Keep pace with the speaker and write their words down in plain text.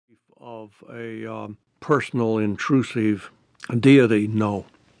of a personal, intrusive deity, no.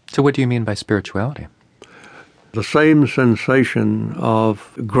 So what do you mean by spirituality? The same sensation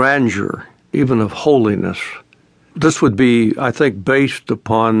of grandeur, even of holiness. This would be, I think, based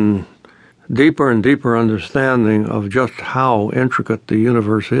upon deeper and deeper understanding of just how intricate the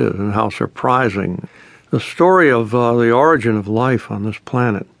universe is and how surprising. The story of the origin of life on this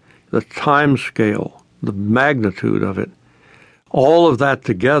planet, the time scale, the magnitude of it, all of that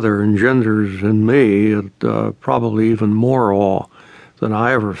together engenders in me probably even more awe than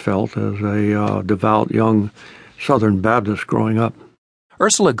I ever felt as a devout young Southern Baptist growing up.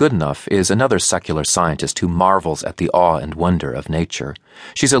 Ursula Goodenough is another secular scientist who marvels at the awe and wonder of nature.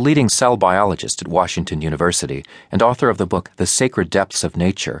 She's a leading cell biologist at Washington University and author of the book The Sacred Depths of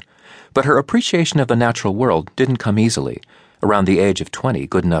Nature. But her appreciation of the natural world didn't come easily. Around the age of 20,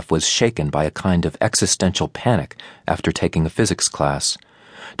 Goodenough was shaken by a kind of existential panic after taking a physics class.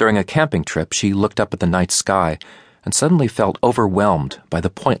 During a camping trip, she looked up at the night sky and suddenly felt overwhelmed by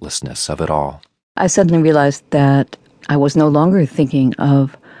the pointlessness of it all. I suddenly realized that I was no longer thinking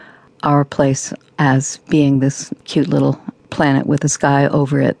of our place as being this cute little planet with a sky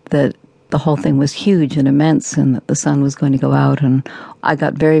over it, that the whole thing was huge and immense and that the sun was going to go out. And I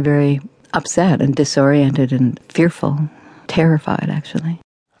got very, very upset and disoriented and fearful, terrified, actually.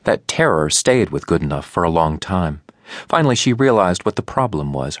 That terror stayed with Goodenough for a long time. Finally, she realized what the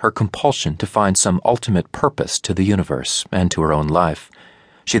problem was, her compulsion to find some ultimate purpose to the universe and to her own life.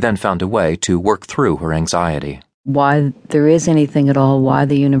 She then found a way to work through her anxiety. Why there is anything at all, why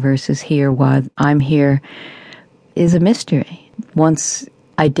the universe is here, why I'm here, is a mystery. Once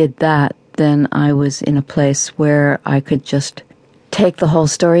I did that, then I was in a place where I could just take the whole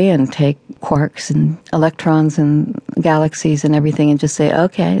story and take quarks and electrons and galaxies and everything and just say,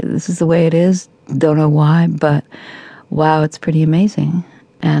 okay, this is the way it is. Don't know why, but wow, it's pretty amazing.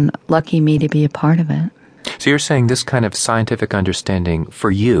 And lucky me to be a part of it. So you're saying this kind of scientific understanding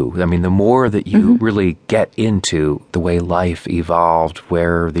for you, I mean, the more that you really get into the way life evolved,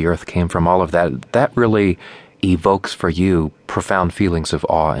 where the earth came from, all of that, that really evokes for you profound feelings of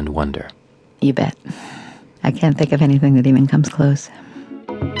awe and wonder. You bet. I can't think of anything that even comes close.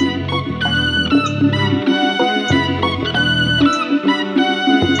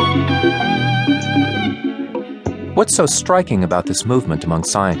 What's so striking about this movement among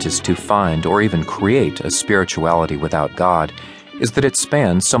scientists to find or even create a spirituality without God is that it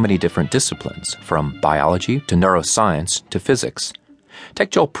spans so many different disciplines, from biology to neuroscience to physics.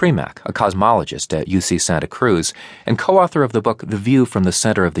 Take Joel Primack, a cosmologist at UC Santa Cruz and co-author of the book The View from the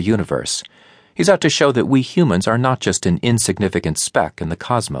Center of the Universe. He's out to show that we humans are not just an insignificant speck in the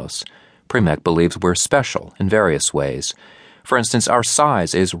cosmos. Primack believes we're special in various ways. For instance, our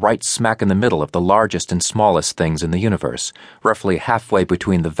size is right smack in the middle of the largest and smallest things in the universe, roughly halfway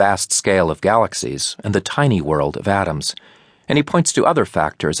between the vast scale of galaxies and the tiny world of atoms. And he points to other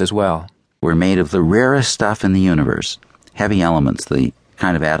factors as well. We're made of the rarest stuff in the universe, heavy elements, the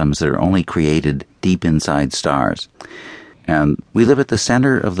kind of atoms that are only created deep inside stars. And we live at the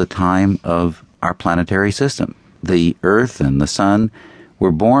center of the time of our planetary system. The Earth and the Sun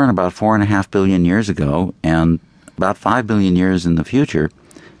were born about 4.5 billion years ago, and about 5 billion years in the future,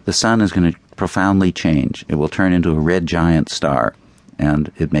 the Sun is going to profoundly change. It will turn into a red giant star,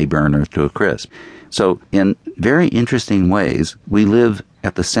 and it may burn Earth to a crisp. So, in very interesting ways, we live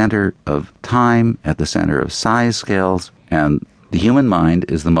at the center of time, at the center of size scales, and the human mind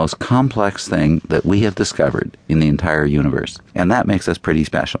is the most complex thing that we have discovered in the entire universe, and that makes us pretty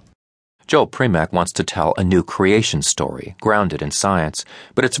special. Joel Primack wants to tell a new creation story, grounded in science,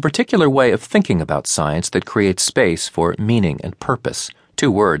 but it's a particular way of thinking about science that creates space for meaning and purpose, two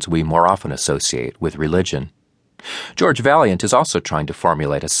words we more often associate with religion. George Valiant is also trying to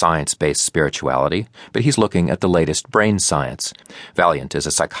formulate a science-based spirituality, but he's looking at the latest brain science. Valiant is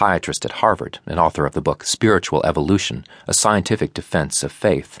a psychiatrist at Harvard and author of the book Spiritual Evolution, A Scientific Defense of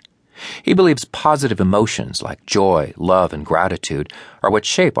Faith. He believes positive emotions like joy, love, and gratitude are what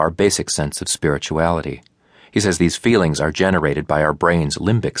shape our basic sense of spirituality. He says these feelings are generated by our brain's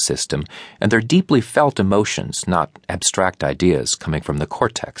limbic system, and they're deeply felt emotions, not abstract ideas coming from the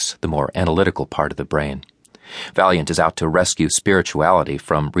cortex, the more analytical part of the brain. Valiant is out to rescue spirituality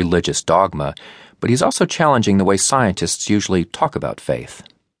from religious dogma, but he's also challenging the way scientists usually talk about faith.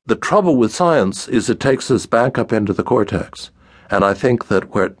 The trouble with science is it takes us back up into the cortex, and I think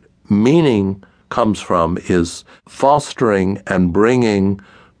that where meaning comes from is fostering and bringing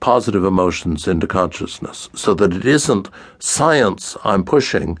positive emotions into consciousness, so that it isn't science I'm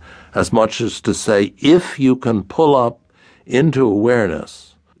pushing as much as to say, if you can pull up into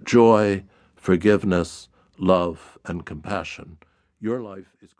awareness joy, forgiveness, love, and compassion, your life is